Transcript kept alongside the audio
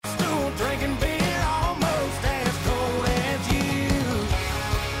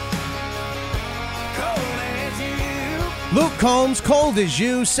Combs, Cold as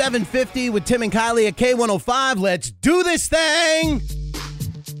You, 750 with Tim and Kylie at K105. Let's do this thing.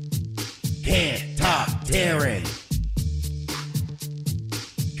 Can't top Taryn.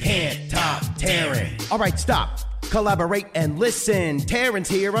 Can't top Taryn. All right, stop. Collaborate and listen. Taryn's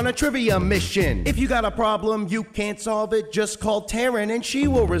here on a trivia mission. If you got a problem you can't solve it, just call Taryn and she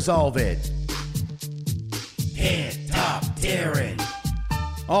will resolve it. Can't top Taryn.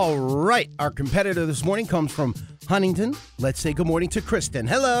 All right, our competitor this morning comes from Huntington. Let's say good morning to Kristen.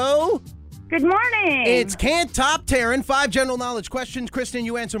 Hello. Good morning. It's Can't Top Taryn. 5 general knowledge questions. Kristen,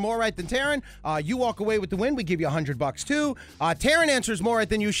 you answer more right than Taryn. You walk away with the win. We give you $100 too. Taryn answers more right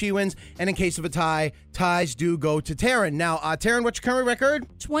than you. She wins. And in case of a tie, ties do go to Taryn. Now, Taryn, what's your current record?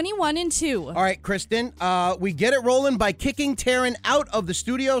 21-2. All right, Kristen. We get it rolling by kicking Taryn out of the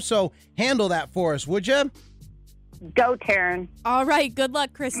studio. So handle that for us, would you? Go, Taryn. All right. Good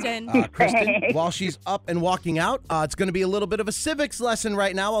luck, Kristen. Kristen, while she's up and walking out, it's going to be a little bit of a civics lesson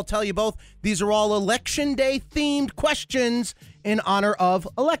right now. I'll tell you both. These are all Election Day themed questions in honor of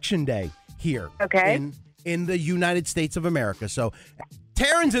Election Day here in the United States of America. So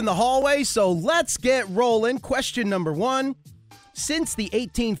Taryn's in the hallway, so let's get rolling. Question number 1. Since the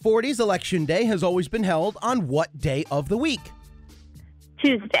 1840s, Election Day has always been held on what day of the week?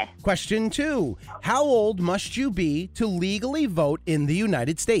 Tuesday. Question 2. How old must you be to legally vote in the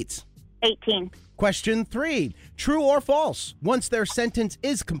United States? 18. Question 3. True or false? Once their sentence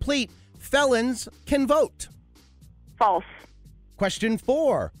is complete, felons can vote. False. Question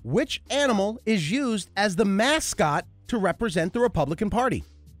 4. Which animal is used as the mascot to represent the Republican Party?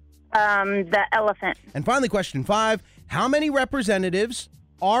 The elephant. And finally, question 5. How many representatives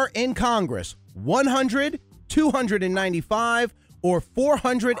are in Congress? 100, 295, or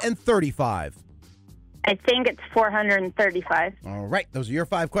 435? I think it's 435. All right, those are your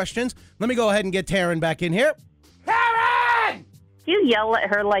 5 questions. Let me go ahead and get Taryn back in here. Taryn! You yell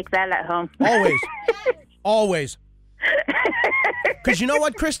at her like that at home. Always. Always. Because you know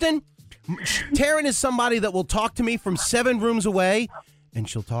what, Kristen? Taryn is somebody that will talk to me from 7 rooms away, and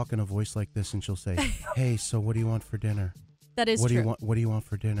she'll talk in a voice like this, and she'll say, hey, so what do you want for dinner? That is true. What do you want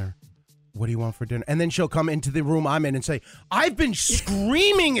for dinner? What do you want for dinner? And then she'll come into the room I'm in and say, I've been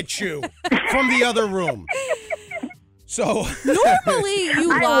screaming at you from the other room. So normally you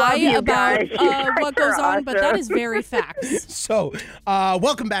lie about what goes on, but that is very facts. So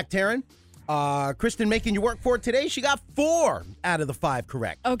welcome back, Taryn. Kristen making you work for it today. She got 4 out of the 5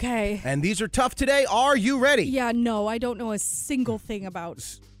 correct. Okay. And these are tough today. Are you ready? Yeah, no, I don't know a single thing about...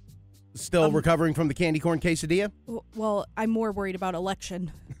 Still recovering from the candy corn quesadilla? Well, I'm more worried about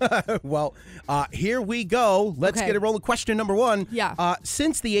election. Well, here we go. Let's get it rolling. Question number 1. Yeah.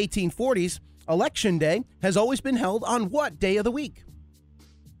 Since the 1840s, Election Day has always been held on what day of the week?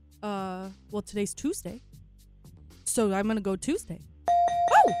 Well, today's Tuesday. So I'm going to go Tuesday.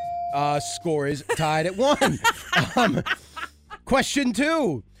 Oh! Score is tied at 1. Question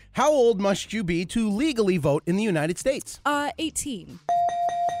 2. How old must you be to legally vote in the United States? 18.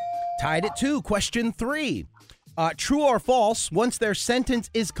 Tied at 2. Question 3. True or false, once their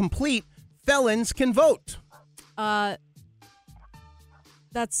sentence is complete, felons can vote.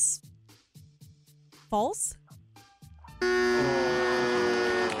 That's false?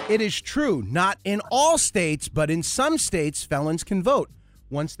 It is true. Not in all states, but in some states, felons can vote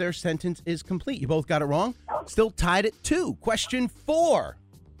once their sentence is complete. You both got it wrong. Still tied at 2. Question 4.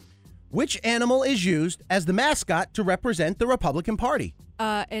 Which animal is used as the mascot to represent the Republican Party?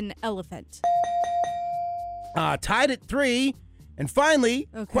 An elephant. Tied at 3. And finally,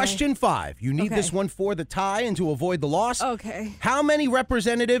 question 5. You need this one for the tie and to avoid the loss. Okay. How many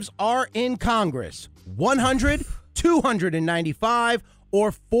representatives are in Congress? 100, 295,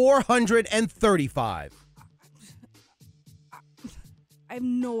 or 435? I have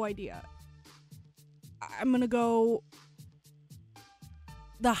no idea. I'm going to go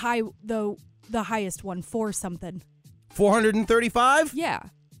the highest one, 4 something. 435? Yeah.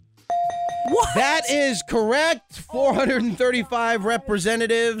 What? That is correct. 435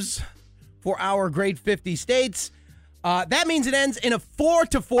 representatives for our great 50 states. That means it ends in a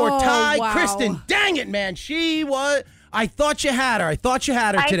 4-4 tie. Wow. Kristen, dang it, man. I thought you had her. Today. I thought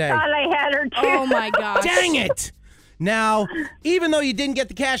I had her too. Oh, my gosh. Dang it. Now, even though you didn't get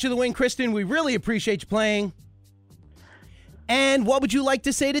the cash of the win, Kristen, we really appreciate you playing. And what would you like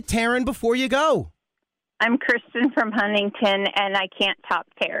to say to Taryn before you go? I'm Kristen from Huntington, and I can't top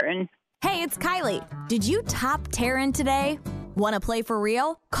Taryn. Hey, it's Kylie. Did you top Taryn today? Want to play for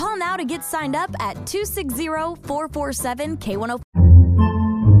real? Call now to get signed up at 260-447-K105.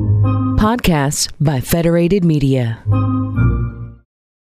 Podcasts by Federated Media.